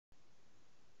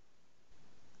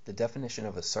The definition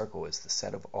of a circle is the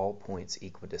set of all points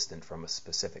equidistant from a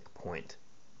specific point.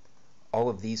 All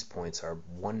of these points are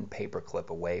one paperclip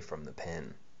away from the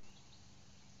pen.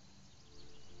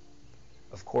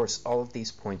 Of course, all of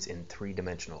these points in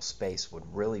three-dimensional space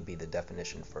would really be the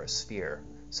definition for a sphere,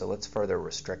 so let's further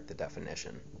restrict the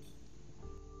definition.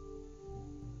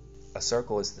 A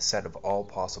circle is the set of all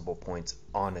possible points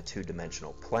on a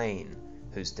two-dimensional plane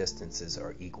whose distances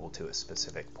are equal to a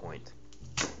specific point.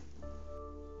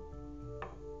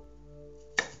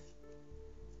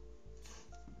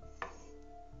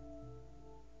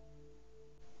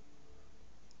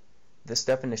 This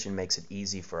definition makes it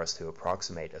easy for us to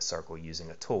approximate a circle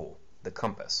using a tool, the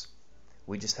compass.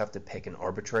 We just have to pick an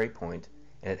arbitrary point,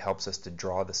 and it helps us to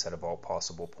draw the set of all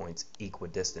possible points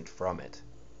equidistant from it.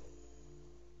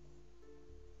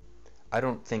 I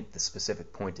don't think the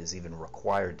specific point is even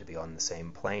required to be on the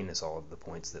same plane as all of the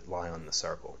points that lie on the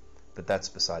circle, but that's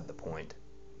beside the point.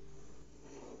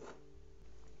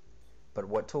 But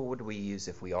what tool would we use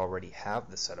if we already have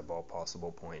the set of all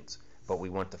possible points, but we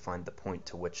want to find the point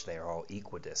to which they are all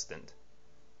equidistant?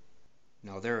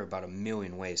 Now, there are about a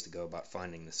million ways to go about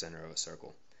finding the center of a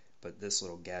circle, but this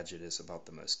little gadget is about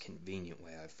the most convenient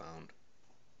way I've found.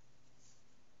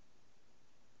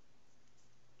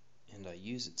 And I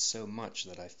use it so much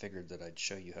that I figured that I'd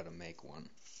show you how to make one.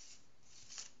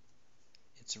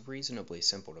 It's reasonably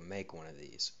simple to make one of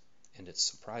these, and it's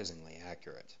surprisingly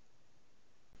accurate.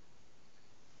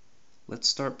 Let's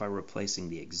start by replacing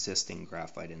the existing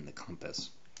graphite in the compass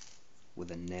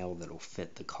with a nail that'll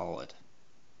fit the collet.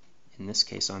 In this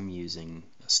case, I'm using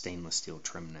a stainless steel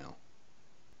trim nail.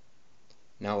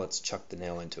 Now let's chuck the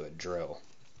nail into a drill.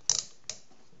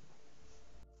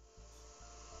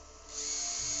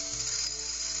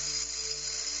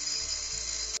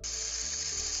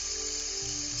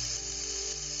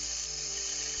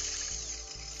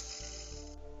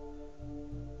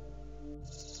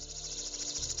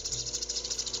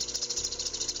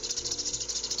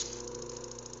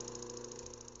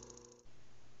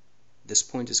 This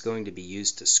point is going to be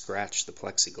used to scratch the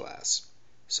plexiglass,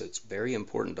 so it's very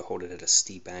important to hold it at a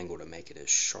steep angle to make it as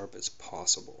sharp as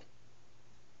possible.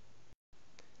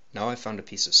 Now I found a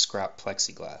piece of scrap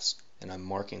plexiglass, and I'm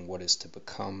marking what is to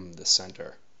become the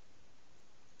center.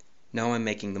 Now I'm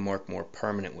making the mark more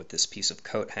permanent with this piece of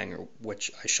coat hanger,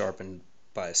 which I sharpened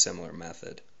by a similar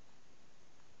method.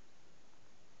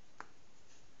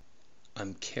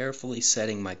 I'm carefully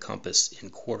setting my compass in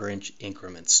quarter-inch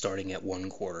increments starting at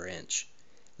 1/4 inch.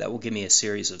 That will give me a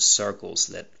series of circles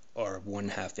that are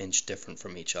 1/2 inch different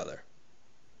from each other.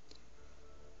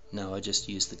 Now I just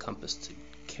use the compass to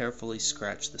carefully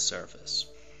scratch the surface.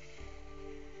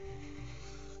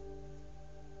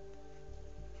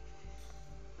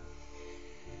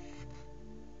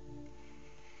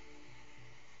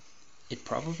 It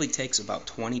probably takes about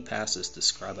 20 passes to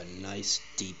scribe a nice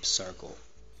deep circle.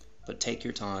 But take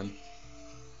your time.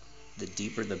 The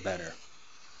deeper the better.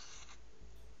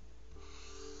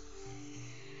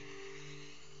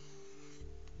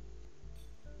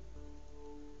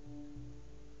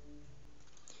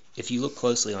 If you look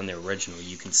closely on the original,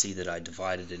 you can see that I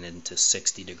divided it into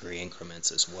 60-degree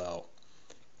increments as well.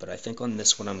 But I think on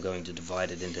this one I'm going to divide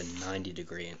it into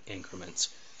 90-degree increments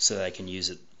so that I can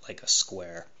use it like a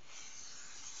square.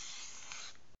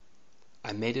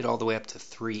 I made it all the way up to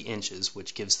 3 inches,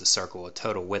 which gives the circle a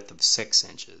total width of 6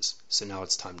 inches, so now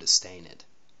it's time to stain it.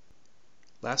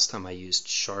 Last time I used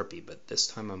Sharpie, but this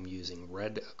time I'm using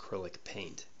red acrylic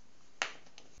paint.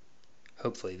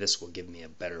 Hopefully this will give me a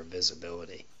better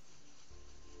visibility.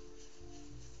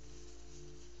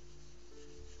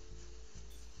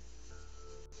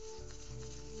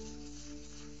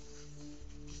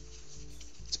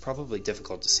 It's probably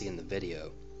difficult to see in the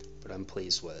video, but I'm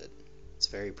pleased with it. It's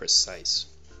very precise.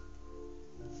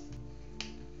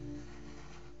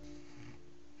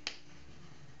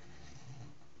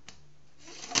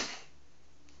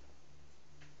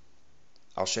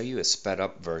 I'll show you a sped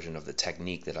up version of the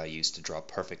technique that I use to draw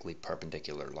perfectly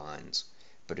perpendicular lines,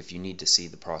 but if you need to see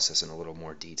the process in a little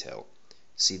more detail,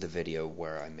 see the video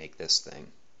where I make this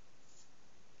thing.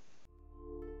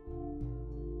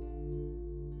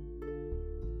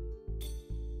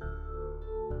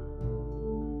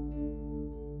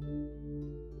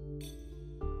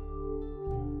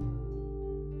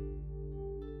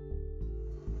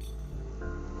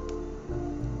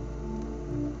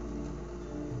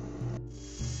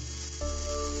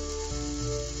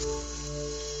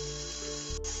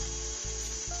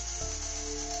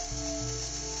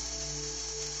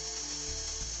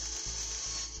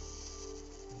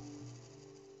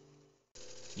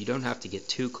 You don't have to get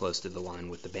too close to the line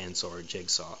with the bandsaw or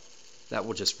jigsaw. That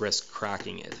will just risk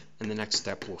cracking it, and the next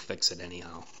step will fix it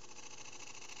anyhow.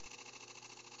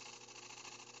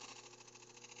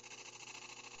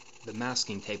 The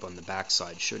masking tape on the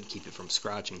backside should keep it from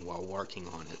scratching while working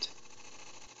on it.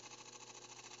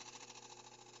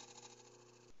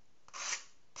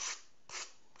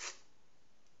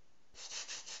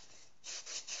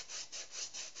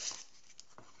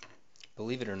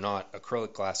 Believe it or not,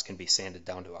 acrylic glass can be sanded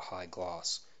down to a high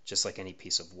gloss, just like any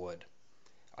piece of wood.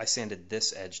 I sanded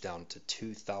this edge down to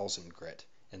 2000 grit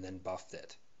and then buffed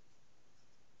it.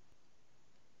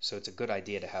 So it's a good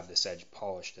idea to have this edge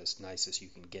polished as nice as you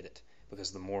can get it,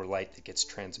 because the more light that gets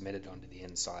transmitted onto the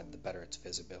inside, the better its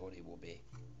visibility will be.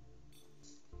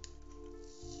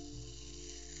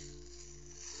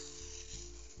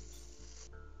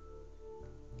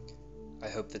 I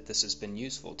hope that this has been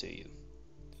useful to you.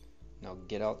 Now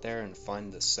get out there and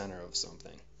find the center of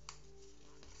something.